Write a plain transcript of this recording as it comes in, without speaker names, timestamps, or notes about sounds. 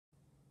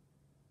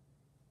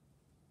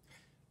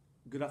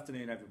Good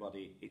afternoon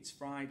everybody, it's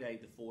Friday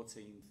the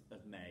 14th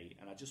of May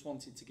and I just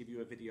wanted to give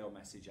you a video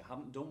message. I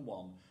haven't done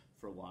one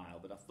for a while,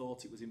 but I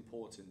thought it was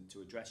important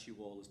to address you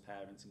all as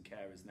parents and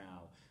carers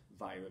now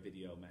via a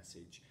video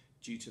message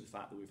due to the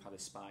fact that we've had a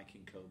spike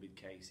in COVID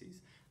cases.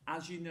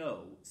 As you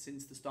know,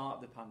 since the start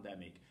of the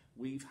pandemic,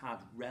 we've had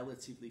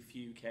relatively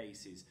few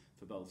cases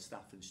for both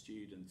staff and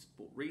students,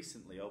 but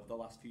recently, over the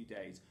last few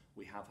days,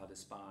 we have had a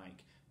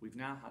spike. We've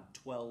now had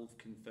 12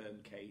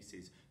 confirmed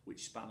cases,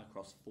 which span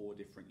across 4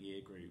 different year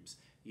groups.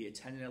 Year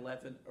 10 and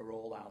 11 are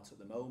all out at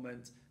the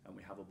moment, and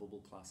we have a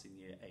bubble class in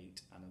year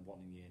 8 and one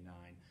in year 9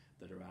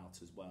 that are out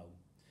as well.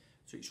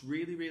 So it's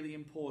really, really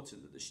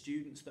important that the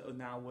students that are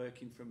now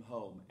working from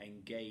home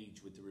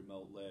engage with the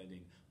remote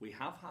learning. We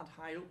have had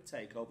high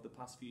uptake over the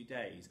past few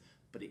days,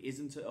 but it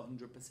isn't at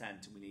 100%,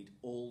 and we need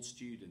all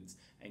students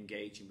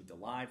engaging with the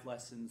live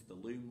lessons, the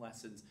Loom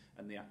lessons,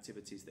 and the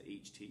activities that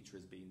each teacher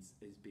has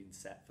been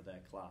set for their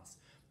class.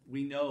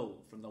 We know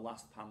from the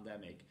last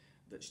pandemic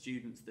that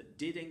students that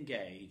did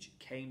engage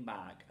came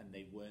back and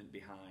they weren't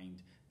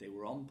behind. They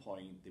were on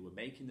point, they were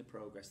making the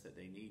progress that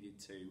they needed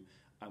to,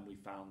 and we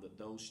found that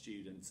those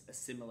students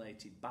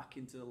assimilated back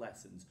into the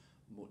lessons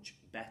much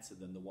better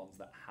than the ones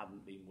that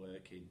hadn't been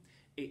working.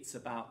 It's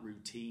about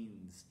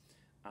routines.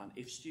 And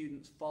if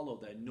students follow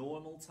their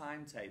normal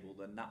timetable,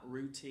 then that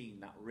routine,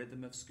 that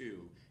rhythm of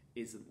school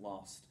isn't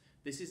lost.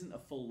 This isn't a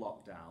full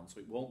lockdown, so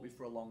it won't be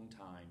for a long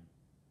time.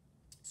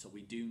 So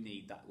we do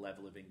need that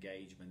level of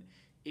engagement.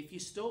 If you're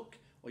stuck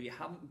or you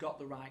haven't got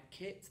the right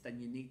kit, then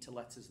you need to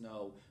let us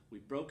know.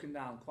 We've broken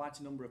down quite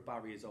a number of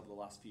barriers over the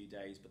last few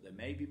days, but there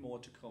may be more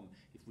to come.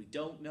 If we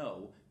don't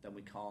know, then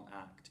we can't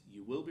act.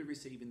 You will be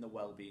receiving the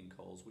wellbeing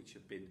calls, which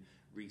have been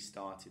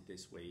restarted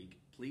this week.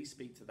 Please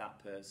speak to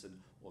that person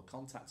or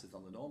contact us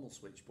on the normal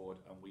switchboard,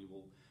 and we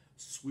will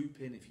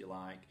swoop in, if you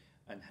like,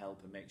 and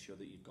help and make sure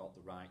that you've got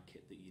the right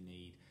kit that you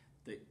need.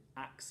 The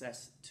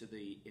access to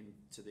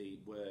the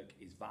work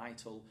is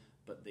vital,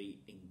 but the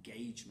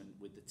engagement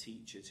with the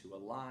teachers who are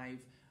live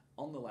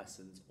on the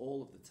lessons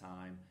all of the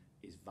time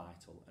is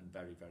vital and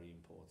very, very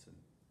important.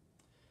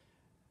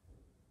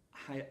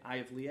 I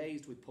have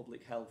liaised with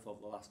Public Health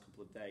over the last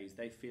couple of days.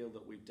 They feel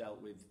that we've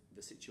dealt with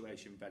the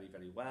situation very,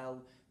 very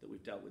well, that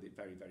we've dealt with it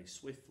very, very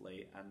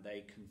swiftly, and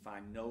they can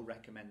find no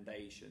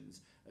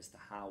recommendations as to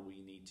how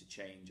we need to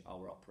change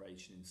our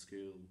operation in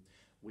school.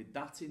 With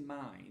that in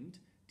mind,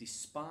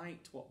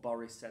 despite what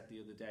Boris said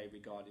the other day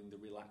regarding the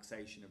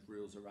relaxation of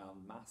rules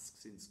around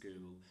masks in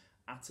school,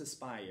 at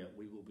Aspire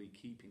we will be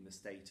keeping the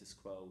status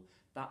quo.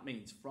 That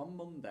means from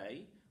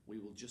Monday we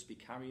will just be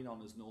carrying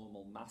on as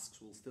normal.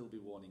 Masks will still be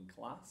worn in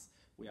class.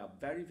 We have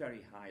very,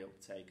 very high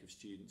uptake of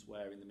students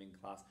wearing them in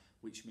class,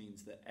 which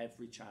means that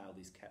every child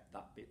is kept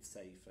that bit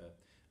safer.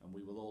 And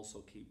we will also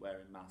keep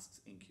wearing masks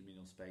in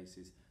communal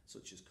spaces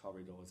such as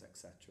corridors,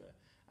 etc.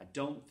 I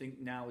don't think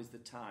now is the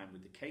time,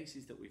 with the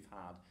cases that we've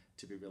had,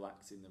 to be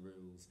relaxing the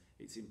rules.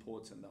 It's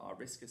important that our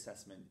risk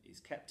assessment is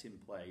kept in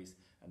place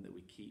and that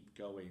we keep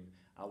going.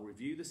 I'll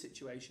review the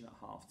situation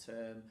at half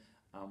term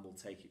and we'll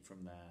take it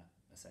from there,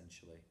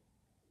 essentially.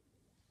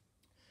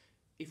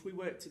 If we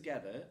work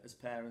together as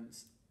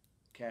parents,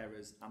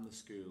 carers and the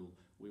school,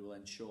 we will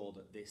ensure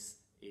that this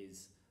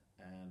is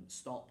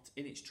stopped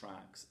in its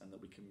tracks and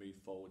that we can move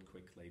forward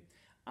quickly.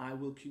 I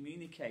will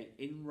communicate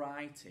in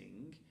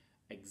writing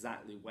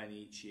exactly when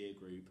each year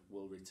group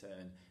will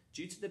return.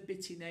 Due to the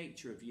bitty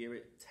nature of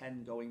year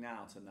 10 going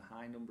out and the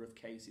high number of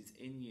cases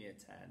in year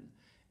 10,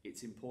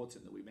 it's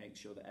important that we make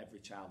sure that every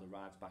child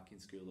arrives back in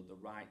school at the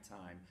right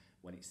time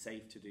when it's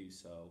safe to do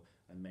so,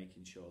 and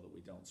making sure that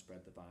we don't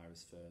spread the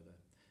virus further.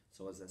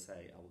 So as I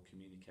say, I will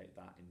communicate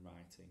that in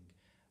writing.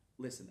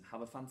 Listen,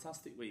 have a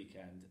fantastic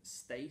weekend,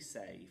 stay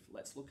safe,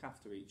 let's look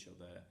after each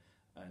other,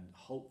 and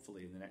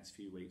hopefully in the next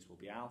few weeks we'll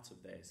be out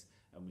of this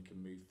and we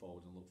can move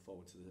forward and look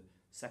forward to the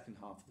second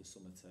half of the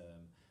summer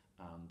term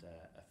and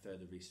a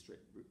further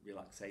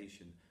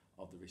relaxation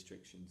of the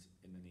restrictions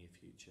in the near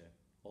future.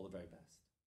 All the very best.